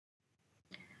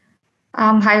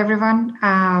Hi everyone.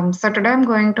 So today I'm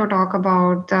going to talk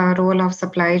about the role of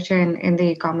supply chain in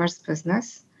the e-commerce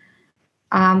business.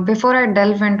 Before I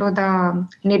delve into the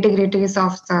nitty-gritties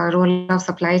of the role of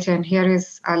supply chain, here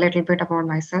is a little bit about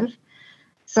myself.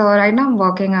 So right now I'm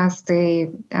working as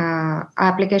the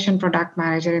application product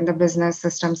manager in the business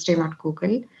systems team at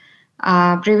Google.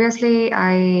 Previously,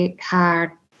 I had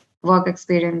work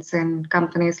experience in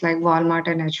companies like Walmart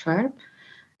and Edgeware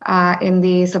in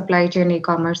the supply chain,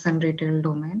 e-commerce, and retail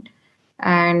domain.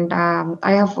 And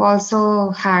I have also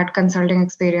had consulting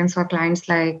experience for clients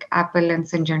like Apple and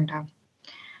Syngenta.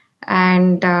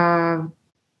 And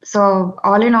so,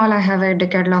 all in all, I have a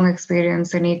decade-long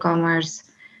experience in e-commerce,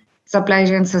 supply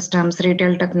chain systems,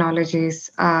 retail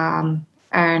technologies, and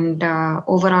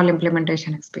overall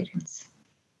implementation experience.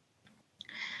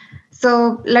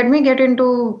 So let me get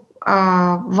into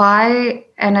why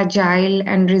an agile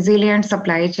and resilient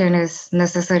supply chain is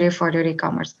necessary for your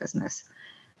e-commerce business.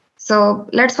 So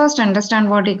let's first understand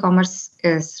what e-commerce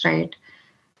is, right?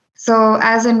 So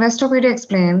as Investopedia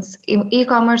explains,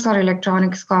 e-commerce or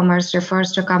electronics commerce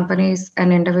refers to companies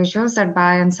and individuals that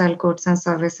buy and sell goods and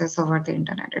services over the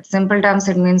internet. In simple terms,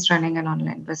 it means running an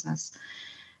online business.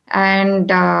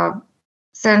 And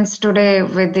since today,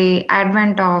 with the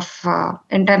advent of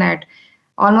internet,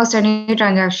 almost any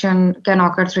transaction can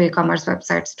occur through e-commerce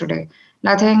websites today.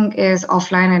 Nothing is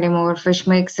offline anymore, which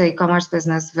makes the e-commerce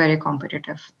business very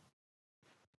competitive.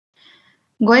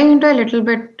 Going into a little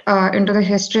bit into the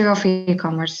history of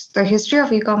e-commerce. The history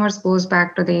of e-commerce goes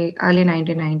back to the early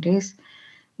 1990s.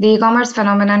 The e-commerce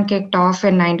phenomenon kicked off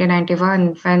in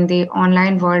 1991 when the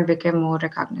online world became more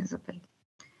recognizable.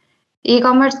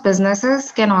 E-commerce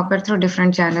businesses can occur through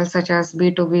different channels such as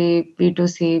B2B,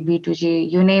 B2C,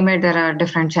 B2G, you name it, there are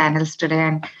different channels today.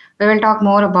 And we will talk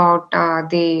more about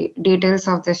the details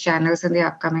of these channels in the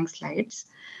upcoming slides.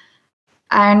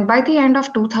 And by the end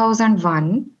of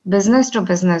 2001, business to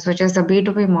business, which is the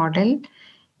B2B model,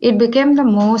 it became the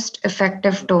most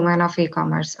effective domain of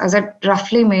e-commerce as it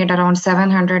roughly made around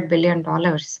 $700 billion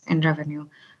in revenue.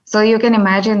 So you can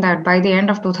imagine that by the end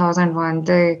of 2001,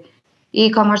 the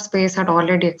e-commerce space had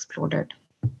already exploded.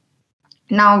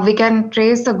 Now we can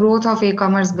trace the growth of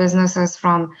e-commerce businesses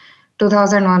from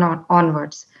 2001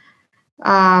 onwards.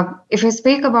 If we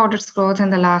speak about its growth in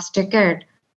the last decade,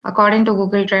 according to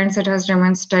Google Trends, it has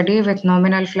remained steady with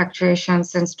nominal fluctuations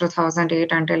since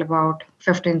 2008 until about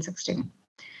 15-16.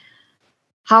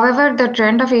 However, the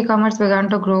trend of e-commerce began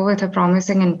to grow with a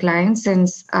promising incline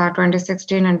since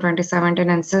 2016 and 2017,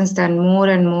 and since then, more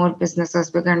and more businesses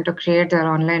began to create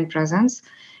their online presence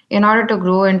in order to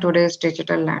grow in today's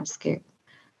digital landscape.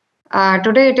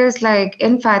 Today, it is like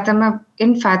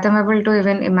unfathomable to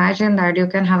even imagine that you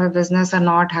can have a business and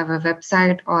not have a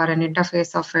website or an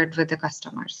interface of it with the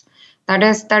customers. That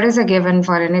is a given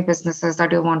for any businesses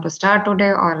that you want to start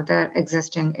today or they're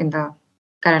existing in the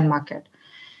current market.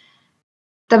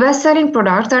 The best-selling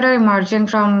products that are emerging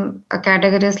from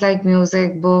categories like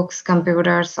music, books,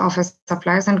 computers, office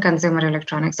supplies, and consumer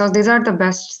electronics. So these are the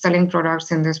best-selling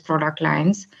products in these product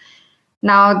lines.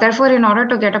 Now, therefore, in order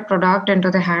to get a product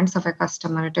into the hands of a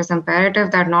customer, it is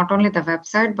imperative that not only the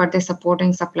website, but the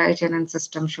supporting supply chain and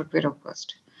system should be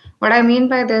robust. What I mean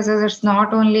by this is it's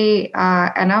not only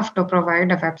enough to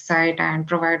provide a website and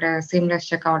provide a seamless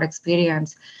checkout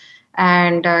experience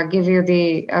and give you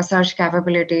the search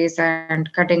capabilities and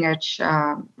cutting edge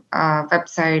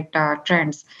website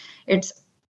trends. It's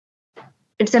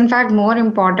it's in fact more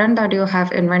important that you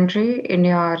have inventory in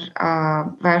your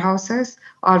warehouses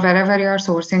or wherever you are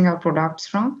sourcing your products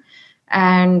from.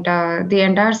 And the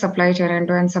entire supply chain,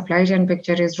 end-to-end supply chain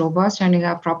picture is robust and you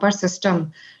have proper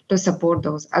system to support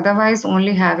those. Otherwise,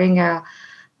 only having a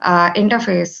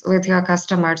interface with your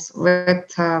customers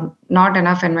with not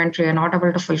enough inventory and not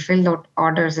able to fulfill the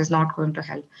orders is not going to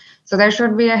help. So there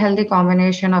should be a healthy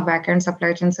combination of backend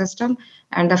supply chain system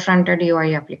and the front-end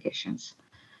UI applications.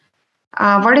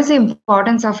 What is the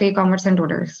importance of e-commerce in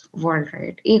today's world,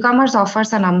 right? E-commerce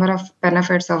offers a number of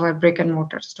benefits over brick and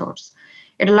mortar stores.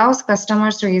 It allows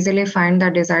customers to easily find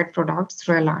their desired products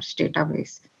through a large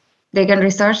database. They can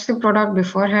research the product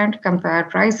beforehand, compare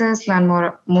prices, learn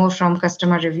more from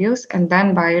customer reviews, and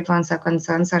then buy it once their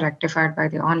concerns are rectified by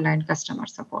the online customer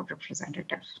support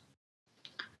representative.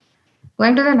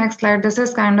 Going to the next slide, this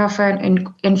is kind of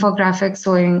an infographic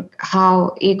showing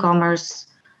how e-commerce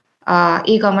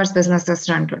businesses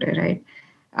run today,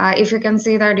 right? If you can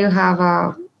see that you have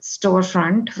a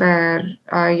storefront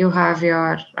where you have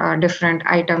your different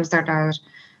items that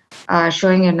are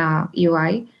showing in a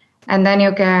UI, and then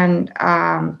you can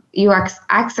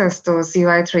access those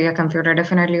UI through your computer.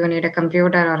 Definitely, you need a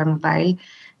computer or a mobile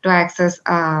to access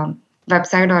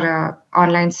website or a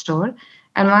online store.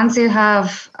 And once you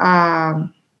have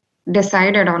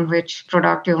decided on which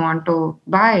product you want to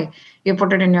buy, you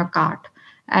put it in your cart.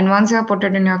 And once you have put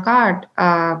it in your cart,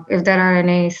 if there are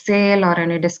any sale or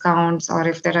any discounts, or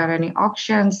if there are any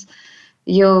auctions,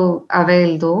 you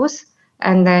avail those,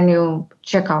 and then you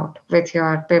check out with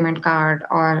your payment card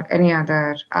or any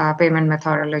other payment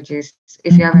methodologies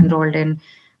if you have enrolled in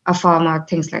a firm or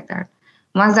things like that.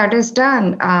 Once that is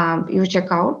done, you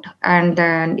check out and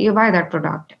then you buy that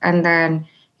product, and then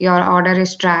your order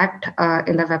is tracked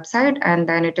in the website, and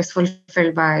then it is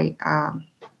fulfilled by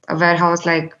a warehouse.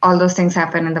 Like, all those things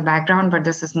happen in the background, but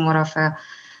this is more of a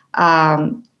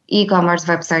e-commerce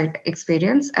website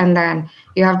experience. And then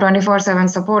you have 24/7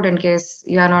 support in case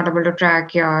you are not able to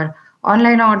track your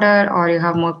online order, or you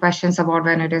have more questions about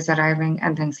when it is arriving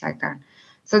and things like that.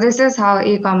 So this is how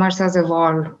e-commerce has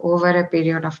evolved over a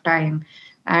period of time,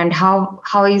 and how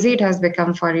easy it has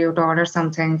become for you to order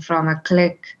something from a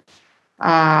click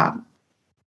uh,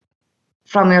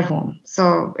 from your home.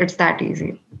 So it's that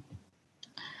easy.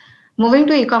 Moving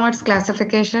to e-commerce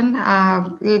classification,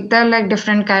 there are like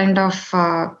different kind of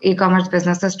e-commerce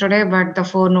businesses today, but the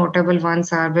four notable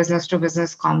ones are business to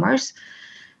business commerce,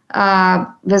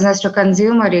 business to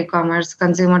consumer e-commerce,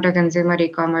 consumer to consumer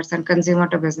e-commerce, and consumer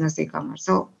to business e-commerce.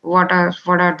 So what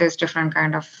are these different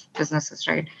kind of businesses,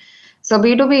 right? So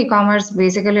B2B e-commerce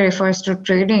basically refers to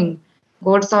trading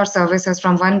goods or services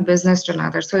from one business to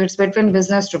another. So it's between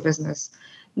business to business.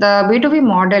 The B2B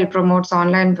model promotes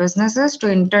online businesses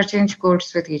to interchange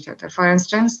goods with each other. For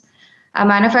instance, a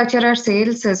manufacturer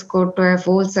sells his good to a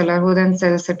wholesaler who then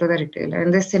sells it to the retailer. In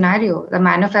this scenario, the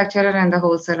manufacturer and the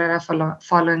wholesaler are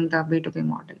following the B2B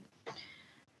model.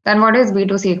 Then what is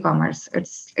B2C commerce?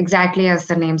 It's exactly as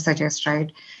the name suggests,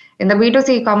 right? In the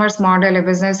B2C commerce model, a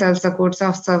business sells the goods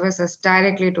or services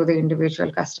directly to the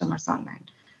individual customers online.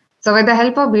 So with the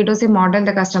help of B2C model,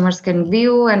 the customers can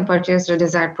view and purchase the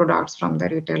desired products from the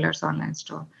retailer's online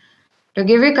store. To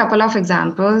give you a couple of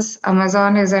examples,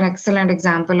 Amazon is an excellent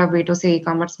example of B2C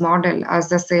e-commerce model as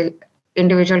they sell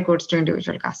individual goods to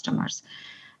individual customers.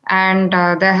 And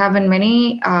there have been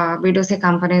many B2C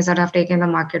companies that have taken the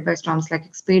market by storms, like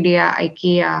Expedia,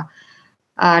 IKEA,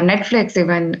 Netflix,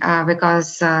 even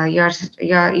because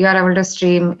you're able to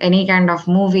stream any kind of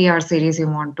movie or series you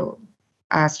want to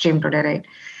stream today, right?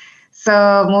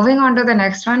 So moving on to the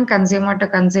next one, consumer to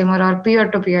consumer or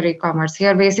peer-to-peer e-commerce.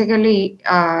 Here, basically,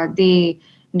 the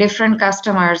different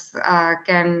customers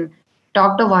can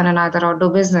talk to one another or do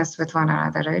business with one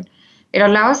another, right? It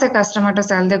allows the customer to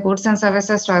sell their goods and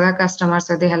services to other customers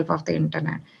with the help of the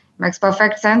internet. Makes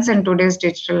perfect sense in today's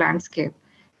digital landscape.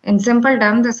 In simple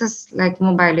terms, this is like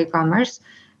mobile e-commerce.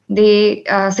 The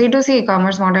C2C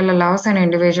e-commerce model allows an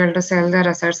individual to sell their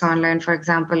assets online, for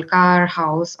example, car,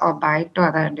 house, or bike to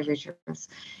other individuals.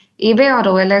 eBay or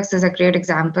OLX is a great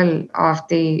example of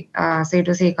the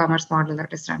C2C e-commerce model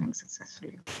that is running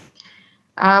successfully.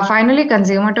 Finally,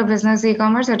 consumer to business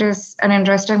e-commerce, it is an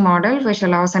interesting model which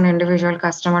allows an individual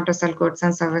customer to sell goods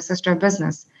and services to a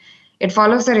business. It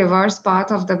follows the reverse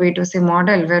path of the B2C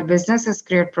model, where businesses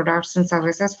create products and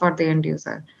services for the end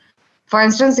user. For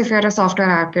instance, if you're a software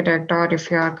architect, or if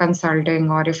you're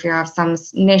consulting, or if you have some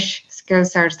niche skill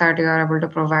sets that you are able to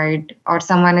provide, or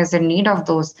someone is in need of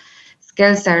those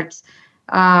skill sets,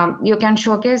 you can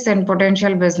showcase in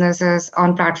potential businesses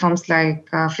on platforms like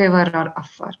Fiverr or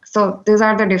Upwork. So these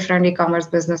are the different e-commerce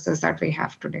businesses that we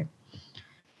have today.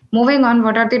 Moving on,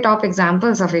 what are the top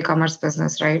examples of e-commerce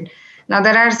business, right? Now,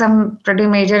 there are some pretty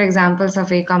major examples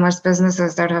of e-commerce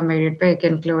businesses that have made it big,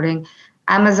 including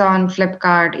Amazon,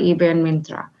 Flipkart, eBay, and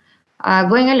Myntra.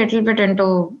 Going a little bit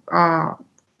into a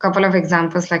couple of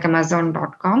examples like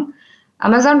Amazon.com.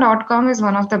 Amazon.com is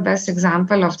one of the best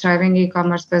example of thriving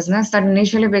e-commerce business that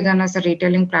initially began as a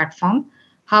retailing platform.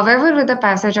 However, with the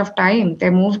passage of time, they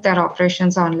moved their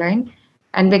operations online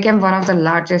and became one of the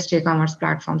largest e-commerce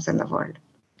platforms in the world.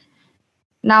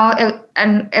 Now,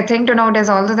 and a thing to note is,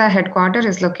 although the headquarters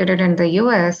is located in the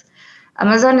US,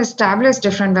 Amazon established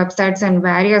different websites in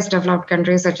various developed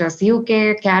countries such as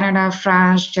UK, Canada,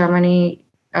 France, Germany,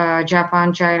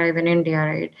 Japan, China, even India,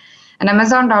 right? And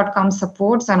Amazon.com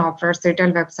supports and operates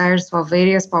retail websites for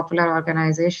various popular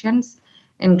organizations,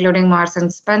 including Marks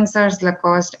and Spencer's,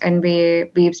 Lacoste,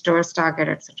 NBA, Beep Stores, Target,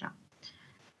 etc.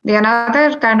 The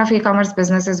another kind of e-commerce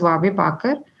business is Warby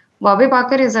Parker. Warby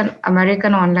Parker is an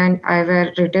American online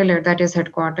eyewear retailer that is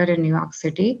headquartered in New York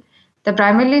City. They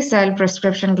primarily sell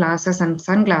prescription glasses and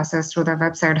sunglasses through their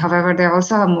website. However, they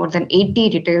also have more than 80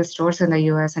 retail stores in the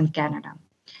US and Canada.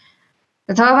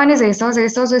 The third one is ASOS.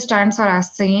 ASOS, which stands for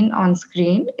As Seen on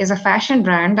Screen, is a fashion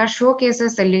brand that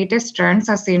showcases the latest trends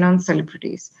as seen on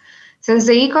celebrities. Since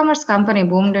the e-commerce company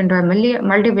boomed into a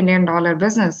multi-billion dollar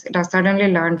business, it has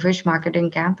suddenly learned which marketing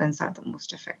campaigns are the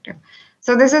most effective.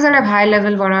 So this is at a high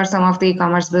level what are some of the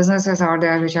e-commerce businesses out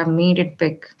there which have made it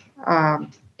big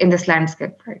in this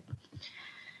landscape, right?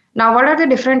 Now, what are the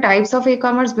different types of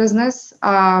e-commerce business?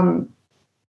 One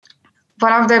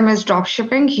of them is drop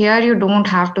shipping. Here, you don't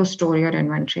have to store your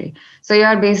inventory. So you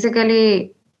are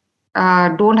basically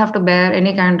don't have to bear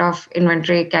any kind of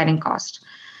inventory carrying cost.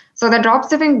 So the drop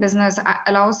shipping business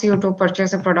allows you to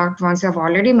purchase a product once you have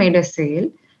already made a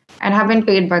sale and have been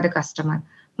paid by the customer.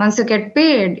 Once you get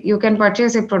paid, you can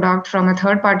purchase a product from a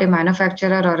third party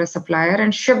manufacturer or a supplier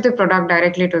and ship the product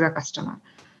directly to the customer.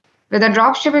 With a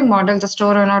drop shipping model, the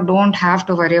store owner don't have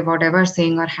to worry about ever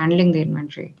seeing or handling the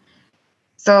inventory.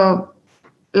 So,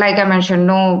 like I mentioned,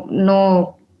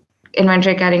 no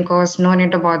inventory carrying cost, no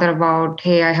need to bother about,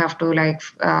 hey, I have to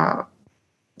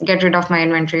get rid of my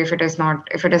inventory if it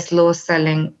is low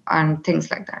selling and things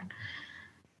like that.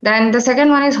 Then the second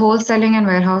one is wholesaling and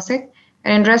warehousing.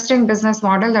 An interesting business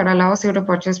model that allows you to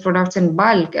purchase products in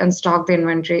bulk and stock the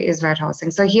inventory is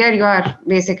warehousing. So here you are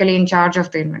basically in charge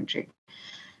of the inventory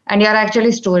and you're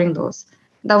actually storing those.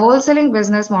 The wholesaling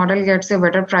business model gets you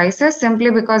better prices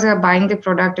simply because you're buying the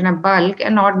product in a bulk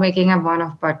and not making a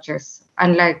one-off purchase,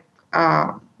 unlike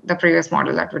the previous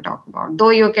model that we talked about. Though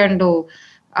you can do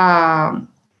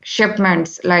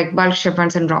shipments like bulk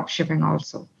shipments and drop shipping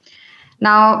also.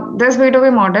 Now, this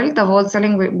B2B model, the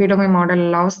wholesaling B2B model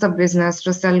allows the business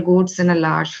to sell goods in a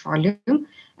large volume.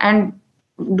 And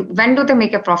when do they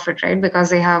make a profit, right?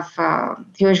 Because they have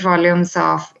huge volumes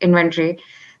of inventory.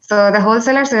 So the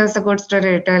wholesaler sells the goods to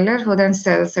the retailer who then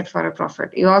sells it for a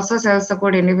profit. You also sell the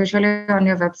good individually on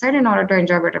your website in order to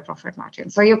enjoy better profit margin.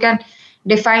 So you can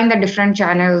define the different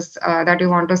channels that you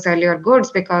want to sell your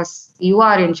goods because you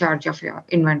are in charge of your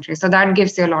inventory. So that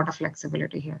gives you a lot of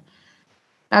flexibility here.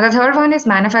 Now, the third one is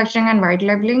manufacturing and white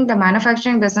labeling. The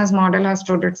manufacturing business model has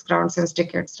stood its ground since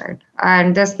decades, right?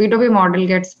 And this B2B model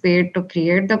gets paid to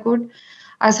create the good.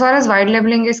 As far as white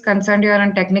labeling is concerned, you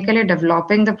aren't technically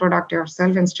developing the product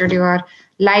yourself. Instead, you are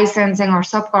licensing or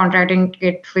subcontracting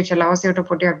it, which allows you to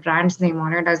put your brand's name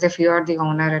on it as if you are the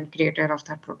owner and creator of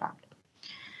that product.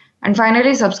 And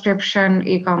finally, subscription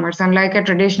e-commerce. Unlike a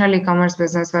traditional e-commerce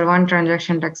business where one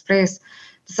transaction takes place,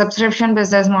 the subscription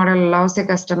business model allows the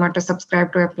customer to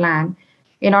subscribe to a plan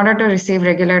in order to receive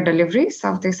regular deliveries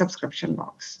of the subscription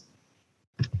box.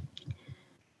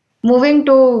 Moving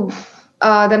to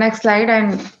the next slide,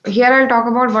 and here I'll talk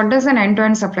about what does an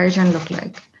end-to-end supply chain look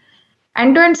like.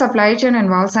 End-to-end supply chain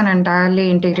involves an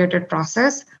entirely integrated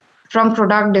process from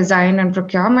product design and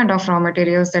procurement of raw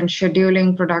materials, then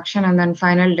scheduling, production, and then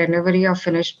final delivery of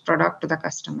finished product to the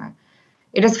customer.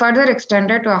 It is further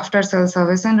extended to after-sale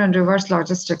service and reverse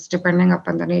logistics depending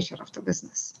upon the nature of the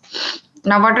business.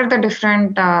 Now, what are the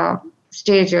different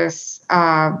stages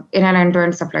in an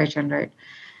end-to-end supply chain, right?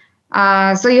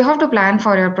 So you have to plan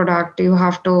for your product. You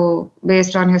have to,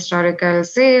 based on historical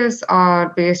sales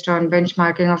or based on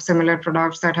benchmarking of similar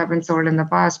products that have been sold in the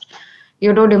past,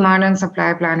 you do demand and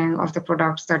supply planning of the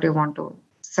products that you want to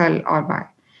sell or buy.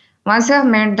 Once you have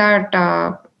made that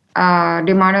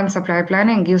demand and supply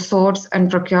planning, you source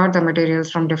and procure the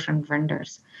materials from different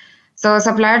vendors. So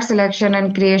supplier selection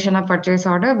and creation of purchase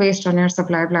order based on your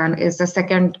supply plan is the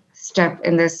second step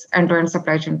in this end-to-end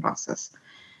supply chain process.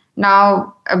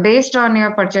 Now, based on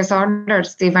your purchase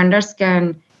orders, the vendors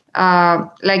can,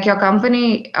 like your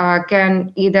company,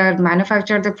 can either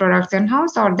manufacture the products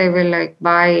in-house or they will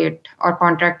buy it or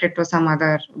contract it to some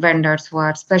other vendors who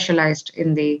are specialized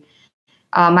in the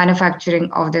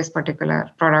manufacturing of this particular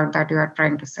product that you are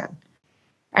trying to sell.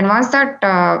 And once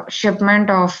that shipment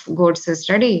of goods is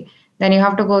ready, then you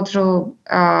have to go through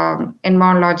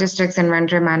inbound logistics,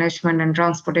 inventory management, and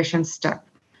transportation step.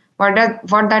 What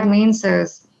that means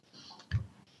is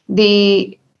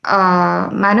the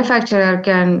manufacturer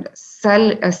can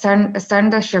send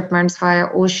the shipments via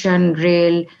ocean,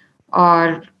 rail,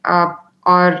 or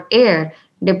air,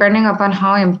 depending upon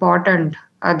how important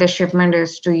the shipment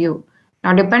is to you.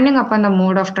 Now, depending upon the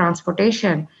mode of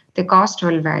transportation, the cost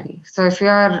will vary. So if you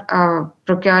are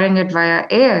procuring it via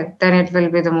air, then it will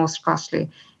be the most costly.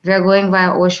 If you are going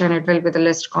via ocean, it will be the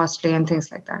least costly and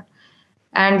things like that.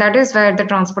 And that is where the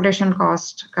transportation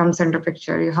cost comes into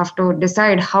picture. You have to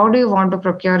decide how do you want to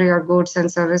procure your goods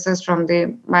and services from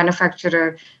the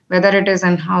manufacturer, whether it is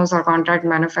in-house or contract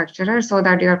manufacturer, so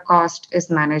that your cost is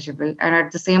manageable. And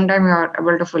at the same time, you are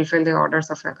able to fulfill the orders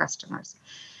of your customers.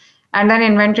 And then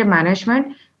inventory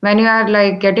management. when you are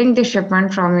like getting the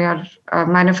shipment from your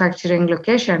manufacturing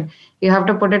location, you have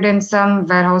to put it in some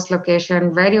warehouse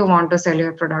location where you want to sell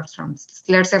your products from.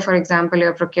 Let's say, for example,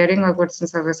 you're procuring your goods and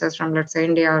services from, let's say,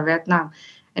 India or Vietnam,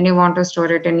 and you want to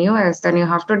store it in US, then you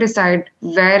have to decide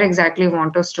where exactly you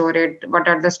want to store it, what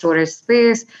are the storage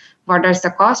space, what is the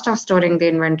cost of storing the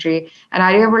inventory, and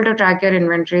are you able to track your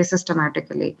inventory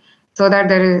systematically so that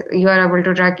you are able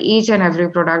to track each and every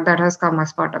product that has come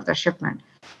as part of the shipment.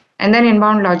 And then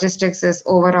inbound logistics is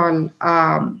overall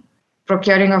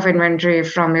procuring of inventory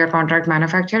from your contract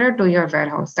manufacturer to your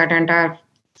warehouse. That entire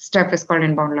step is called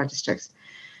inbound logistics.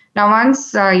 Now,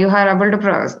 once you are able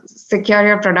to secure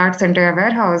your products into your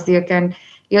warehouse, you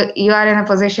are in a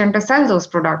position to sell those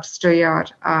products to your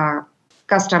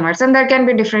customers. And there can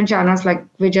be different channels, like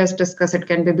we just discussed. It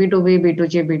can be B2B,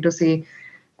 B2G, B2C,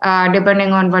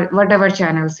 depending on whatever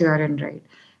channels you are in, right?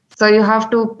 So you have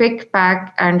to pick,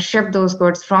 pack, and ship those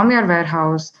goods from your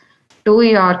warehouse to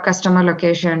your customer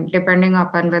location, depending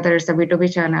upon whether it's a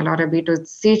B2B channel or a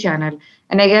B2C channel.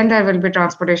 And again, there will be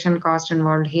transportation cost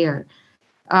involved here.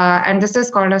 And this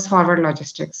is called as forward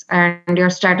logistics. And your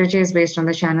strategy is based on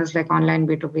the channels like online,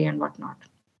 B2B, and whatnot.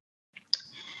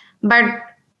 But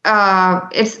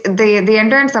it's the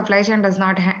end-to-end supply chain does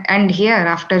not end here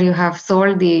after you have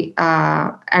sold the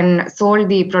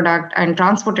product and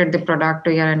transported the product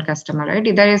to your end customer,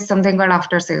 right? There is something called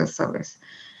after sales service.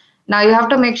 Now you have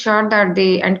to make sure that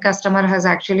the end customer has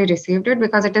actually received it,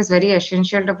 because it is very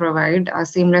essential to provide a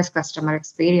seamless customer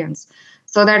experience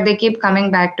so that they keep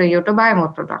coming back to you to buy more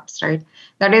products, right?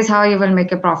 That is how you will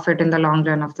make a profit in the long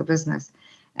run of the business.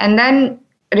 And then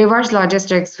reverse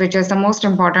logistics, which is the most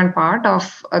important part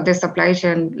of the supply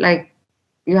chain. Like,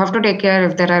 you have to take care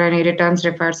if there are any returns,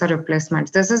 repairs, or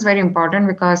replacements. This is very important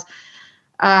because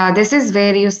this is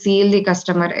where you seal the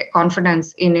customer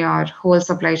confidence in your whole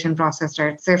supply chain process,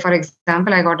 right? Say, for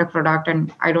example, I got a product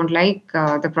and I don't like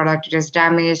the product, it is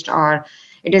damaged or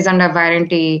it is under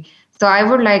warranty. So I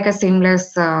would like a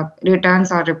seamless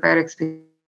returns or repair experience,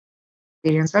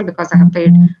 well, because I have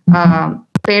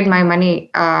paid my money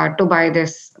to buy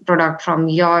this product from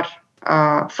your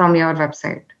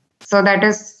website. So that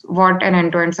is what an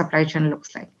end-to-end supply chain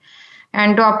looks like.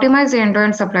 And to optimize the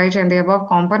end-to-end supply chain, the above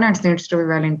components needs to be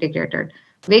well integrated.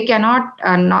 We cannot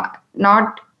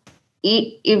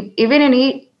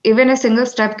even a single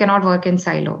step cannot work in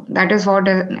silo. That is what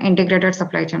an integrated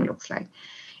supply chain looks like.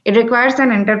 It requires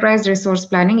an enterprise resource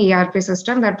planning ERP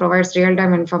system that provides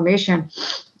real-time information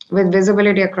with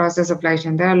visibility across the supply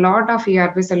chain. There are a lot of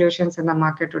ERP solutions in the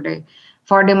market today.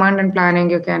 For demand and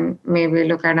planning, you can maybe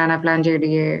look at Anaplan,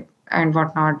 JDA, and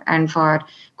whatnot. And for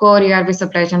core ERP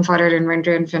supply chain for your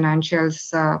inventory and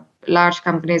financials, large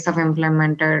companies have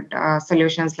implemented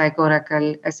solutions like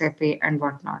Oracle, SAP, and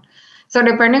whatnot. So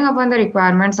depending upon the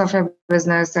requirements of a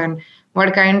business and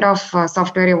what kind of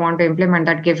software you want to implement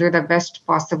that give you the best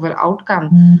possible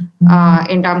outcome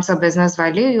in terms of business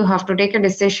value, you have to take a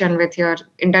decision with your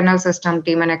internal system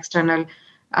team and external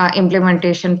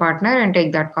implementation partner and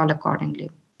take that call accordingly.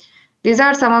 These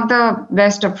are some of the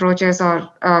best approaches or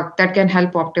that can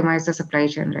help optimize the supply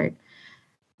chain, right?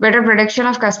 Better prediction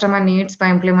of customer needs by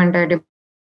implementing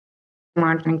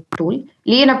demand tool,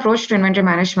 lean approach to inventory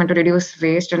management to reduce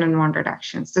waste and unwanted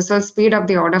actions. This will speed up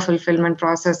the order fulfillment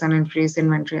process and increase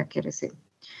inventory accuracy.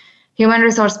 Human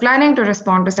resource planning to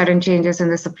respond to sudden changes in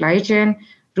the supply chain,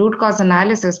 root cause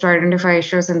analysis to identify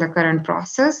issues in the current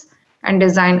process, and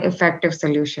design effective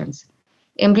solutions.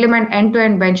 Implement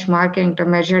end-to-end benchmarking to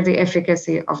measure the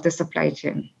efficacy of the supply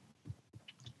chain.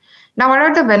 Now, what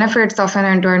are the benefits of an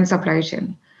end-to-end supply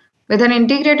chain? With an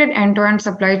integrated end-to-end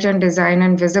supply chain design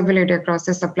and visibility across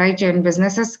the supply chain,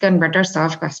 businesses can better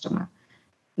serve customer.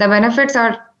 The benefits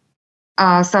are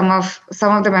some of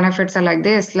the benefits are like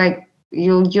this: like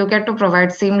you get to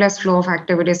provide seamless flow of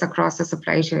activities across the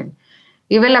supply chain.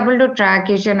 You will be able to track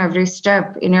each and every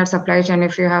step in your supply chain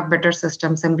if you have better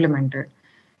systems implemented.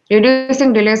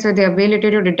 Reducing delays with the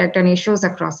ability to detect any issues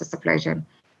across the supply chain.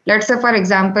 Let's say, for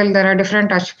example, there are different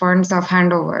touch points of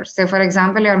handover. Say, for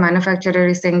example, your manufacturer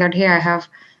is saying that, hey, I have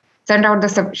sent out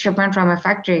the shipment from a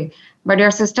factory, but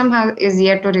your system is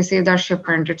yet to receive that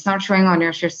shipment. It's not showing on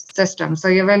your system. So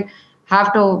you will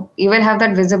have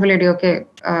that visibility. Okay,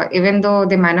 even though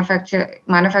the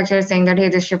manufacturer is saying that, hey,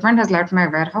 this shipment has left my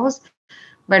warehouse,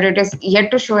 but it is yet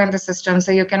to show in the system.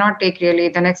 So you cannot take really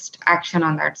the next action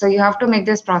on that. So you have to make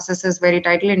these processes very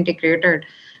tightly integrated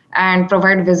and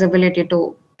provide visibility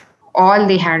to all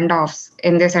the handoffs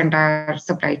in this entire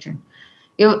supply chain.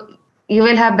 You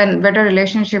will have better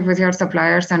relationship with your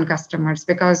suppliers and customers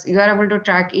because you are able to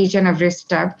track each and every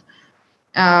step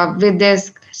with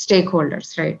these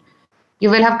stakeholders, right? You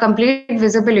will have complete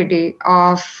visibility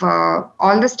of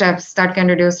all the steps that can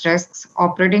reduce risks,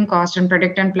 operating cost, and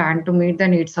predict and plan to meet the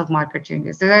needs of market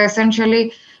changes. These are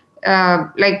essentially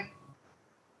like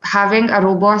having a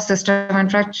robust system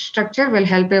infrastructure will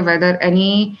help you weather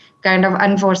any kind of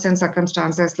unforeseen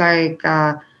circumstances like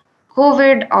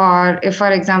COVID, or if,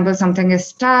 for example, something is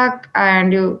stuck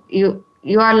and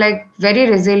you are like very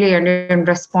resilient in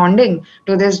responding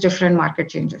to these different market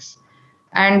changes.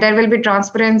 And there will be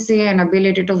transparency and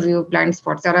ability to view blind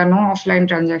spots. There are no offline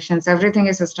transactions. Everything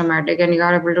is systematic, and you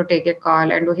are able to take a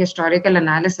call and do historical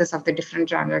analysis of the different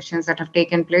transactions that have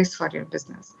taken place for your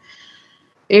business.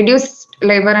 Reduce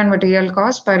labor and material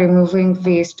cost by removing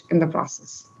waste in the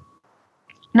process.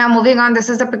 Now, moving on, this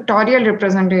is a pictorial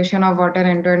representation of what an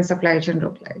end-to-end supply chain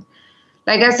look like.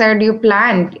 Like I said, you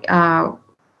plan uh,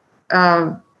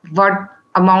 what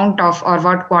amount of or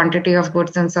what quantity of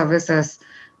goods and services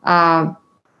uh,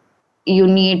 you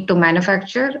need to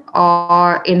manufacture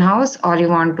or in-house, or you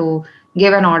want to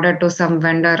give an order to some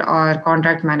vendor or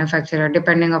contract manufacturer,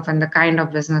 depending upon the kind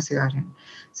of business you are in.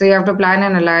 So you have to plan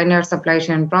and align your supply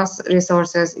chain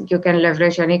resources. You can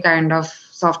leverage any kind of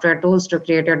software tools to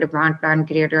create your demand plan,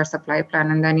 create your supply plan,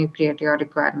 and then you create your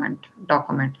requirement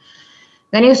document.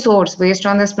 Then you source. Based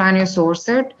on this plan, you source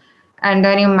it, and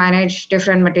then you manage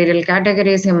different material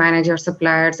categories, you manage your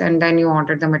suppliers, and then you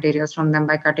order the materials from them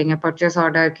by cutting a purchase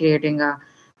order, creating a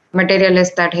material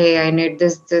list that, hey, I need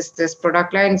this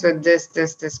product lines with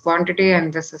this quantity,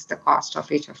 and this is the cost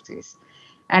of each of these.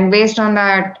 And based on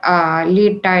that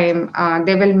lead time,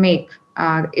 they will make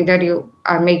either you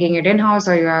are making it in-house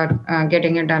or you are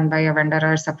getting it done by a vendor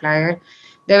or supplier.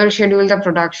 They will schedule the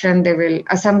production, they will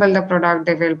assemble the product,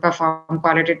 they will perform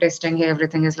quality testing, hey,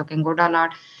 everything is looking good or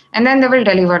not, and then they will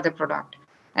deliver the product.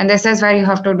 And this is where you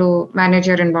have to do manage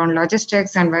your inbound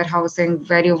logistics and warehousing,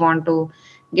 where you want to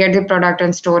get the product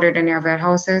and store it in your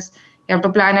warehouses. You have to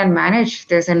plan and manage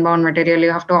this inbound material.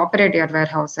 You have to operate your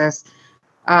warehouses.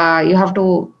 You have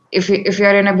to, if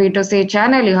you're in a B2C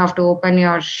channel, you have to open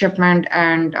your shipment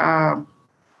and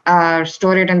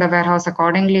store it in the warehouse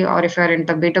accordingly. Or if you're in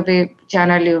the B2B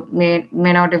channel, you may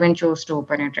not even choose to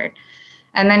open it, right?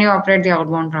 And then you operate the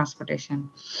outbound transportation.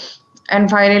 And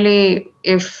finally,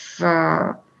 if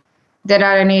there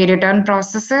are any return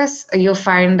processes, you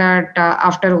find that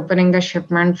after opening the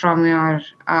shipment from your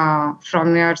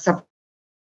suppliers,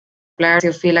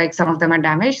 you feel like some of them are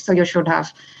damaged, so you should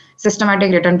have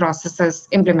systematic return processes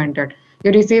implemented.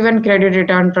 You receive and credit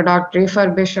return product,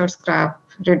 refurbish or scrap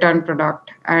return product,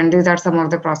 and these are some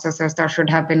of the processes that should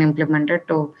have been implemented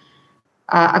to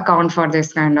account for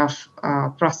this kind of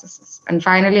processes. And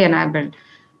finally, enable.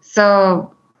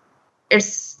 So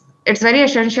it's very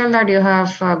essential that you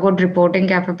have good reporting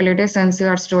capabilities, since you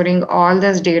are storing all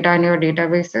this data in your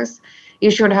databases.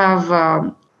 You should have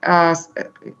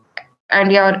and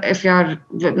if your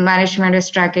management is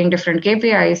tracking different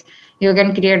KPIs, you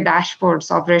can create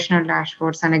dashboards, operational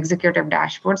dashboards and executive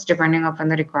dashboards depending upon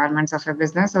the requirements of your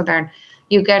business, so that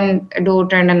you can do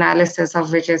trend analysis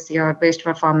of which is your best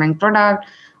performing product,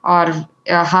 or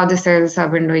how the sales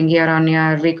have been doing year on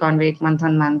year, week on week, month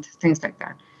on month, things like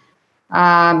that.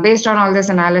 Based on all this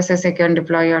analysis, you can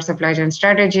deploy your supply chain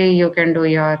strategy. You can do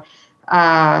your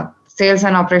sales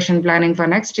and operation planning for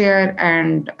next year,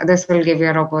 and this will give you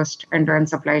a robust end-to-end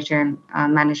supply chain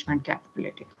management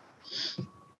capability.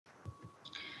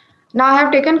 Now, I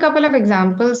have taken a couple of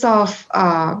examples of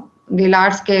the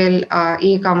large-scale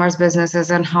e-commerce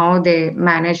businesses and how they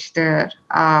manage their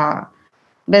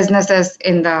businesses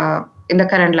in the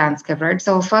current landscape, right?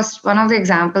 So first, one of the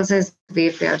examples is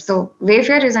Wayfair. So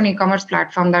Wayfair is an e-commerce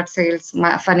platform that sells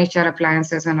furniture,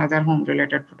 appliances, and other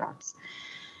home-related products.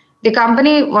 The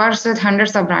company works with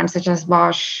hundreds of brands such as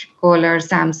Bosch, Kohler,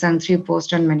 Samsung,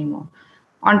 3Post, and many more.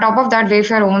 On top of that,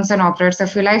 Wayfair owns and operates a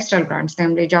few lifestyle brands,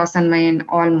 namely Joss & Main,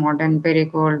 All Modern,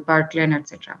 Perigold, Birkelane,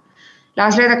 etc.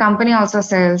 Lastly, the company also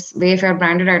sells Wayfair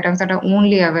branded items that are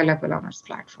only available on its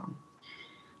platform.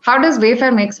 How does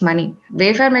Wayfair makes money?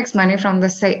 Wayfair makes money from the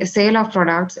sale of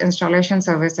products, installation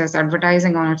services,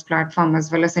 advertising on its platform,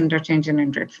 as well as interchange and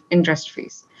interest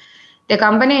fees. The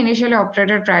company initially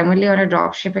operated primarily on a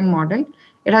drop shipping model.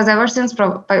 It has ever since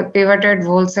pivoted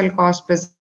wholesale cost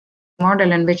business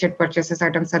model, in which it purchases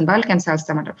items in bulk and sells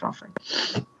them at a profit.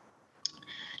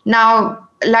 Now,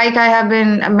 like I have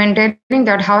been maintaining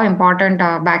that how important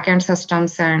backend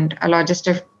systems and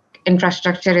logistic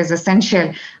infrastructure is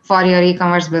essential for your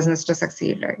e-commerce business to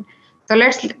succeed, right? So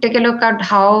let's take a look at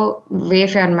how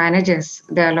Wayfair manages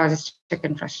their logistic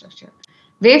infrastructure.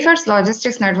 Wayfair's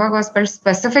logistics network was built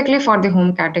specifically for the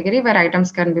home category, where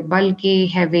items can be bulky,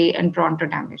 heavy, and prone to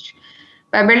damage.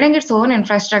 By building its own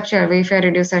infrastructure, Wayfair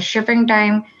reduces shipping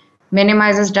time,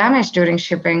 minimizes damage during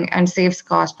shipping, and saves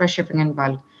cost by shipping in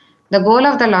bulk. The goal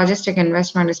of the logistic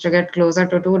investment is to get closer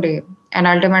to 2 day and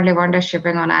ultimately one day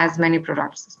shipping on as many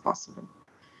products as possible.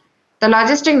 The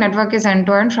logistic network is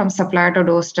end-to-end from supplier to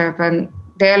doorstep, and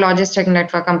their logistic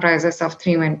network comprises of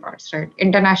three main parts, right?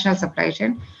 International supply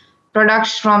chain.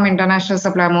 Products from international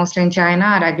supply, mostly in China,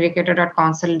 are aggregated at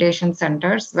consolidation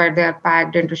centers where they are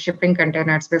packed into shipping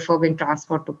containers before being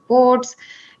transported to ports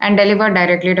and delivered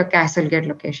directly to Castlegate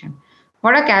location.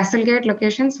 What are Castlegate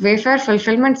locations? Wayfair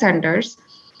fulfillment centers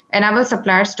enable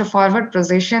suppliers to forward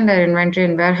position their inventory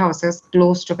in warehouses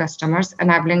close to customers,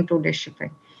 enabling 2 day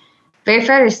shipping.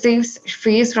 Wayfair receives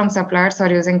fees from suppliers for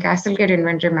using Castlegate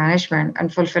inventory management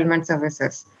and fulfillment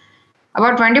services.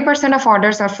 About 20% of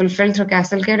orders are fulfilled through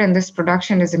Castlegate, and this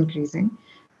production is increasing.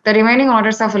 The remaining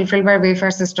orders are fulfilled by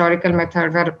Wayfair's historical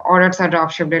method, where orders are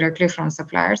dropshipped directly from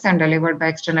suppliers and delivered by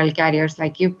external carriers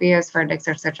like UPS, FedEx,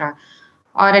 etc.,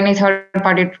 or any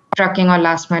third-party trucking or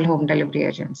last-mile home delivery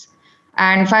agents.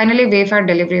 And finally, Wayfair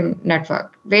delivery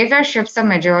network. Wayfair ships the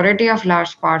majority of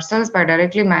large parcels by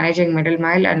directly managing middle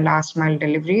mile and last mile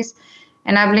deliveries,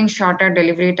 enabling shorter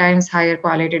delivery times, higher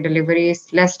quality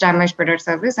deliveries, less damage, better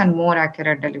service, and more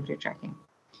accurate delivery tracking.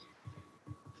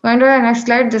 Going to the next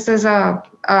slide, this is a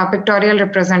pictorial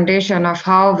representation of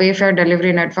how Wayfair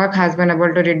delivery network has been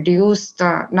able to reduce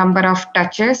the number of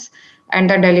touches and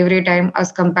the delivery time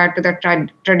as compared to the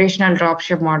traditional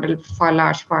dropship model for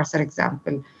large parcel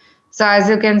example. So as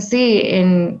you can see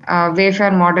in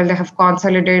Wayfair model, they have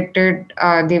consolidated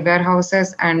the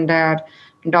warehouses and their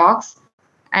docks,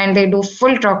 and they do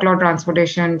full truckload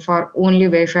transportation for only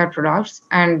Wayfair products.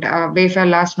 And Wayfair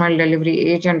last mile delivery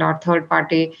agent or third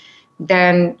party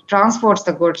then transports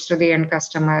the goods to the end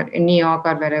customer in New York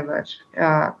or wherever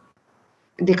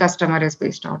the customer is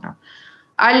based out of.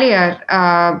 Earlier,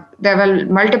 there were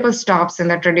multiple stops in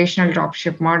the traditional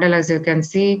dropship model, as you can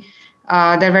see.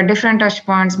 There were different touch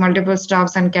points, multiple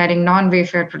stops, and carrying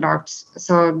non-Wayfair products.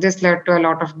 So this led to a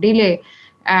lot of delay,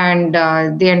 and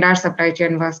the entire supply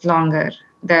chain was longer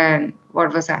than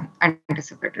what was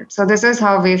anticipated. So this is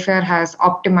how Wayfair has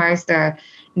optimized the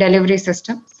delivery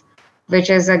systems, which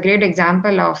is a great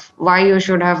example of why you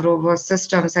should have robust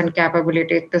systems and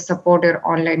capability to support your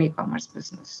online e-commerce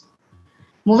business.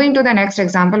 Moving to the next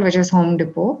example, which is Home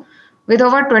Depot. With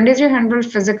over 2,300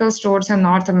 physical stores in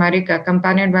North America,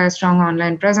 accompanied by a strong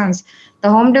online presence, the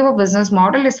Home Depot business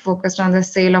model is focused on the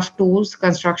sale of tools,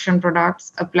 construction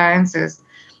products, appliances,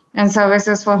 and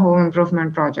services for home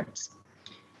improvement projects.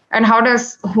 And how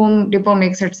does Home Depot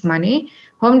makes its money?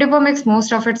 Home Depot makes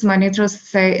most of its money through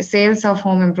sales of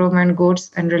home improvement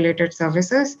goods and related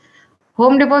services.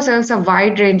 Home Depot sells a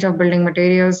wide range of building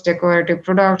materials, decorative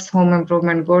products, home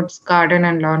improvement goods, garden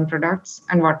and lawn products,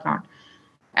 and whatnot.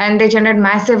 And they generate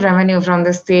massive revenue from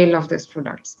the sale of these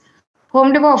products.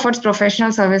 Home Depot offers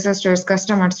professional services to its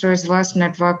customers through its vast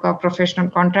network of professional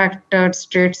contractors,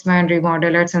 tradesmen,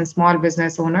 remodelers, and small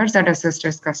business owners that assist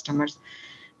its customers.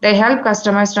 They help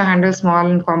customers to handle small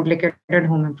and complicated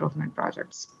home improvement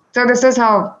projects. So this is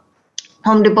how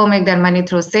Home Depot make their money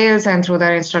through sales and through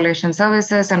their installation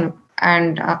services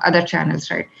and other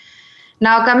channels, right?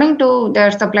 Now coming to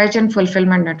their supply chain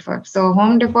fulfillment network. So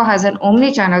Home Depot has an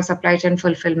omni-channel supply chain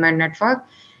fulfillment network.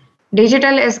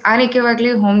 Digital is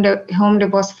unequivocally Home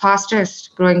Depot's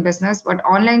fastest growing business, but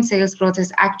online sales growth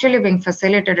is actually being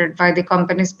facilitated by the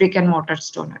company's brick and mortar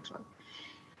store network.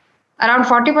 Around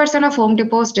 40% of Home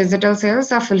Depot's digital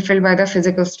sales are fulfilled by the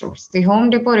physical stores. The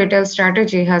Home Depot retail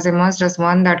strategy has emerged as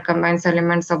one that combines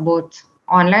elements of both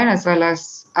online as well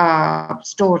as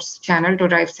stores channel to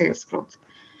drive sales growth.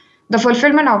 The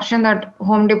fulfillment option that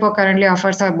Home Depot currently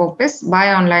offers are BOPIS,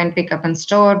 buy online, pick up in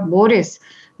store, BORIS,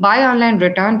 buy online,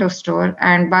 return to store,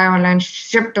 and buy online,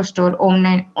 ship to store,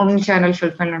 omni-channel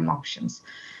fulfillment options.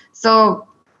 So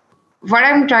what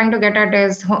I'm trying to get at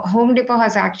is Home Depot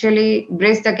has actually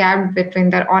bridged the gap between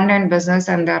their online business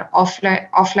and their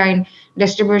offline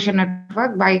distribution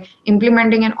network by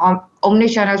implementing an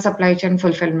omni-channel supply chain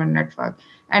fulfillment network.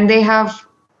 And they have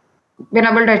been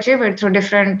able to achieve it through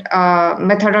different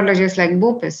methodologies like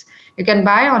BOPIS. You can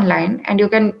buy online and you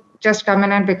can just come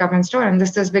in and pick up in store. And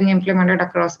this is being implemented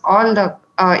across all the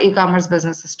e-commerce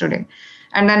businesses today.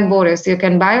 And then BORIS, you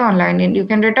can buy online and you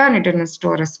can return it in a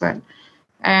store as well.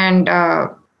 And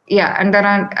and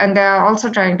they are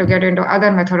also trying to get into other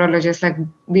methodologies like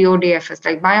BODFS,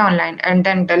 like buy online and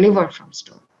then deliver from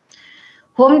store.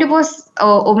 Home Depot's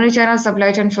omnichannel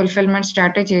supply chain fulfillment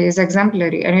strategy is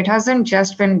exemplary, and it hasn't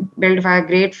just been built by a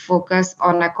great focus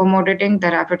on accommodating the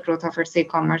rapid growth of its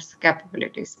e-commerce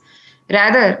capabilities.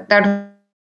 Rather, that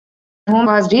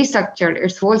was restructured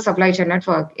its whole supply chain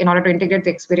network in order to integrate the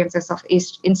experiences of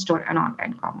in-store and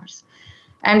online commerce.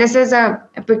 And this is a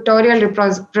pictorial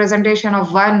representation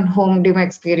of one Home Depot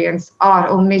experience or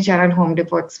omni-channel Home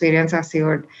Depot experience, as you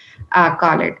would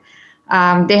call it.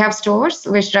 They have stores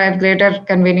which drive greater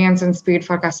convenience and speed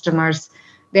for customers.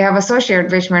 They have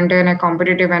associates which maintain a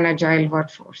competitive and agile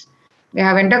workforce. They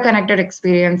have interconnected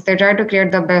experience. They try to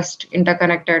create the best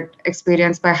interconnected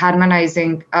experience by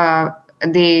harmonizing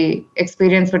the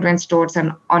experience between stores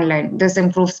and online. This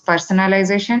improves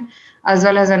personalization as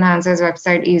well as enhances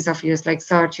website ease of use, like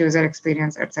search, user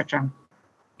experience, etc.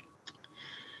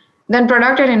 Then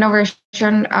product and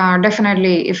innovation,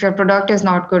 definitely, if your product is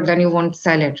not good, then you won't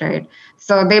sell it, right?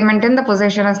 So they maintain the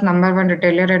position as number one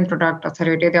retailer and product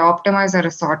authority. They optimize their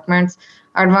assortments,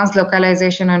 advanced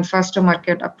localization, and first to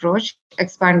market approach,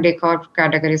 expand decor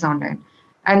categories online.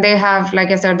 And they have, like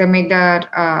I said, they make their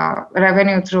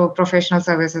revenue through professional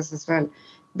services as well.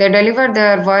 They deliver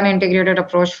their one integrated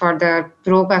approach for their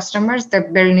pro customers. They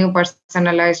build new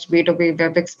personalized B2B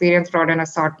web experience, broaden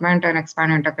assortment, and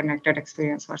expand interconnected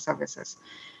experience for services.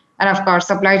 And of course,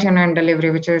 supply chain and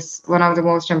delivery, which is one of the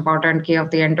most important key of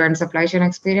the end-to-end supply chain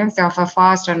experience. They offer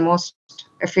fast and most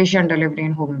efficient delivery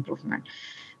in home improvement.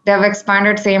 They have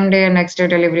expanded same-day and next-day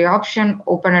delivery option,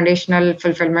 open additional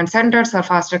fulfillment centers for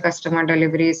faster customer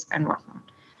deliveries and whatnot.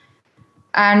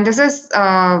 And this is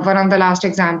one of the last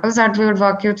examples that we would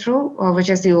walk you through, which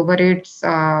is the Uber Eats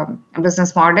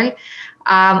business model.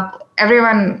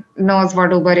 Everyone knows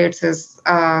what Uber Eats is,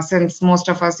 since most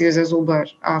of us uses Uber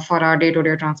for our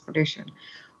day-to-day transportation.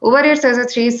 Uber Eats is a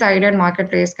three-sided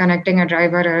marketplace connecting a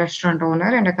driver, a restaurant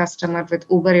owner, and a customer with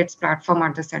Uber Eats platform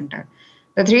at the center.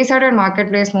 The three-sided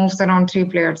marketplace moves around three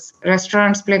players.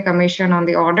 Restaurants pay commission on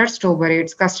the orders to Uber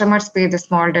Eats. Customers pay the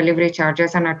small delivery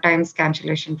charges and at times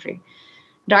cancellation free.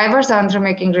 Drivers earn through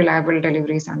making reliable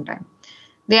deliveries on time.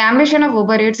 The ambition of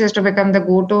Uber Eats is to become the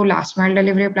go-to last mile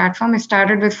delivery platform. It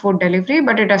started with food delivery,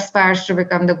 but it aspires to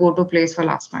become the go-to place for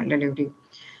last mile delivery.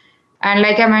 And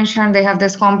like I mentioned, they have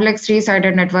this complex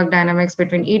three-sided network dynamics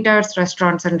between eaters,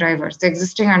 restaurants, and drivers. The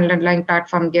existing underlying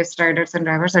platform gives riders and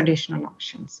drivers additional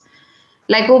options.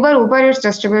 Like Uber Eats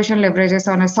distribution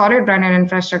leverages on a solid brand and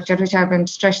infrastructure, which have been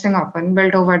stressing upon,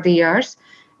 built over the years,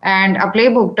 and a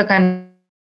playbook to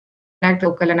connect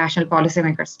local and national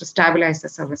policymakers to stabilize the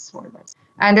service worldwide.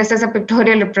 And this is a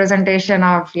pictorial representation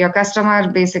of your customer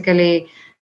basically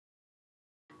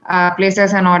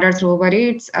places an order through Uber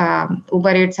Eats.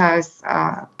 Uber Eats has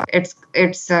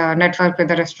its network with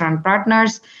the restaurant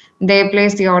partners. They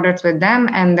place the orders with them,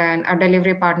 and then a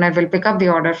delivery partner will pick up the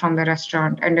order from the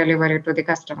restaurant and deliver it to the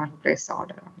customer who placed the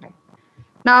order online.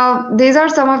 Now, these are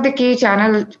some of the key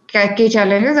challenges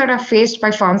that are faced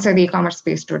by firms in the e-commerce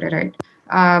space today,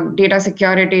 right? Data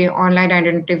security, online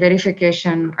identity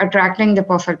verification, attracting the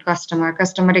perfect customer,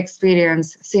 customer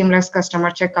experience, seamless customer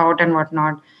checkout, and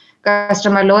whatnot.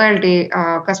 Customer loyalty,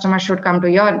 customers should come to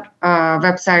your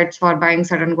websites for buying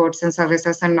certain goods and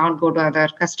services and not go to other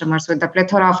customers with the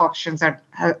plethora of options that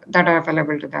are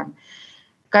available to them.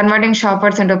 Converting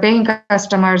shoppers into paying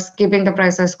customers, keeping the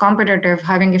prices competitive,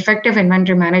 having effective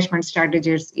inventory management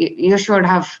strategies. You should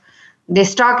have the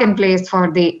stock in place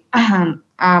for the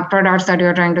products that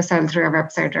you're trying to sell through your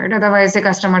website, right? Otherwise, the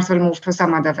customers will move to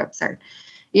some other website.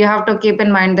 You have to keep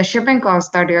in mind the shipping costs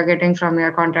that you're getting from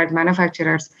your contract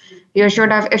manufacturers. You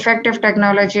should have effective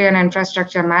technology and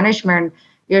infrastructure management.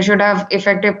 You should have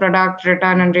effective product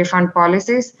return and refund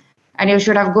policies. And you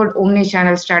should have good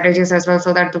omni-channel strategies as well,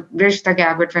 so that to bridge the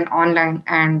gap between online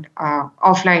and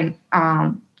offline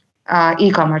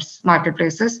e-commerce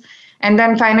marketplaces. And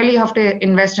then finally, you have to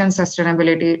invest in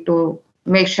sustainability to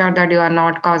make sure that you are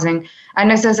not causing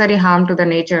unnecessary harm to the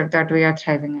nature that we are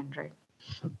thriving in, right?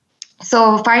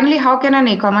 So finally, how can an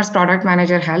e-commerce product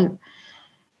manager help?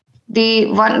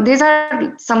 These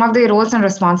are some of the roles and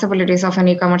responsibilities of an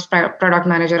e-commerce product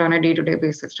manager on a day-to-day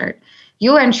basis, right?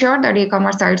 You ensure that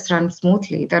e-commerce sites run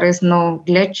smoothly. There is no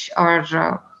glitch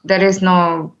or there is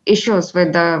no issues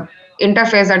with the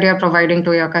interface that you're providing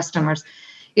to your customers.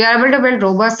 You are able to build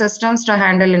robust systems to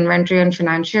handle inventory and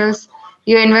financials.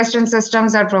 You invest in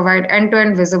systems that provide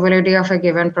end-to-end visibility of a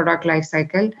given product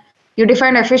lifecycle. You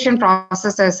define efficient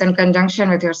processes in conjunction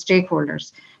with your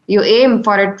stakeholders. You aim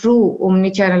for a true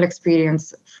omni-channel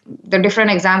experience. The different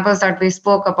examples that we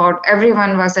spoke about,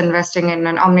 everyone was investing in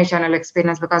an omni-channel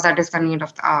experience because that is the need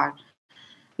of the hour.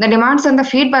 The demands and the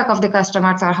feedback of the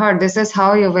customers are heard. This is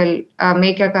how you will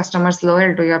make your customers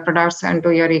loyal to your products and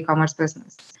to your e-commerce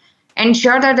business.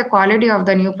 Ensure that the quality of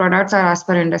the new products are as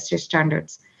per industry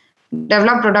standards.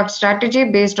 Develop product strategy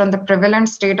based on the prevalent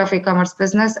state of e-commerce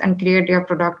business and create your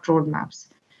product roadmaps.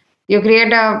 You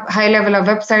create a high level of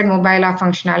website, mobile app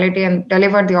functionality, and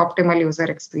deliver the optimal user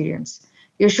experience.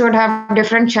 You should have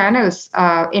different channels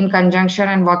in conjunction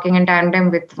and working in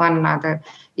tandem with one another.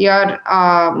 Your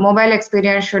mobile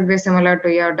experience should be similar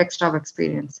to your desktop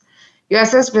experience. You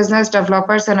assist business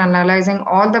developers in analyzing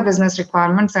all the business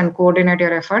requirements and coordinate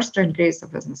your efforts to increase the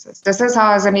businesses. This is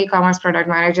how, as an e-commerce product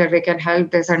manager, we can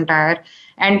help this entire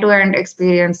end-to-end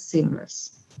experience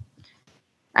seamless.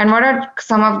 And what are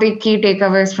some of the key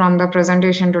takeaways from the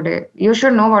presentation today? You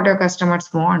should know what your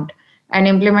customers want and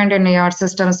implement in your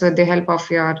systems with the help of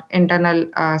your internal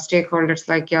stakeholders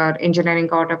like your engineering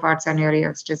counterparts and your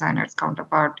UX designers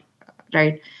counterpart,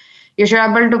 right? You should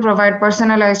be able to provide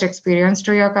personalized experience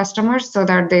to your customers so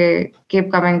that they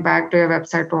keep coming back to your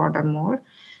website to order more.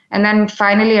 And then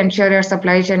finally, ensure your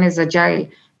supply chain is agile,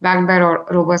 backed by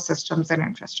robust systems and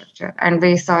infrastructure. And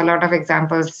we saw a lot of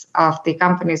examples of the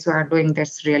companies who are doing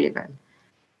this really well.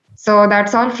 So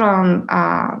that's all from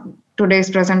today's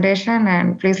presentation.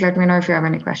 And please let me know if you have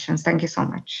any questions. Thank you so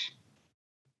much.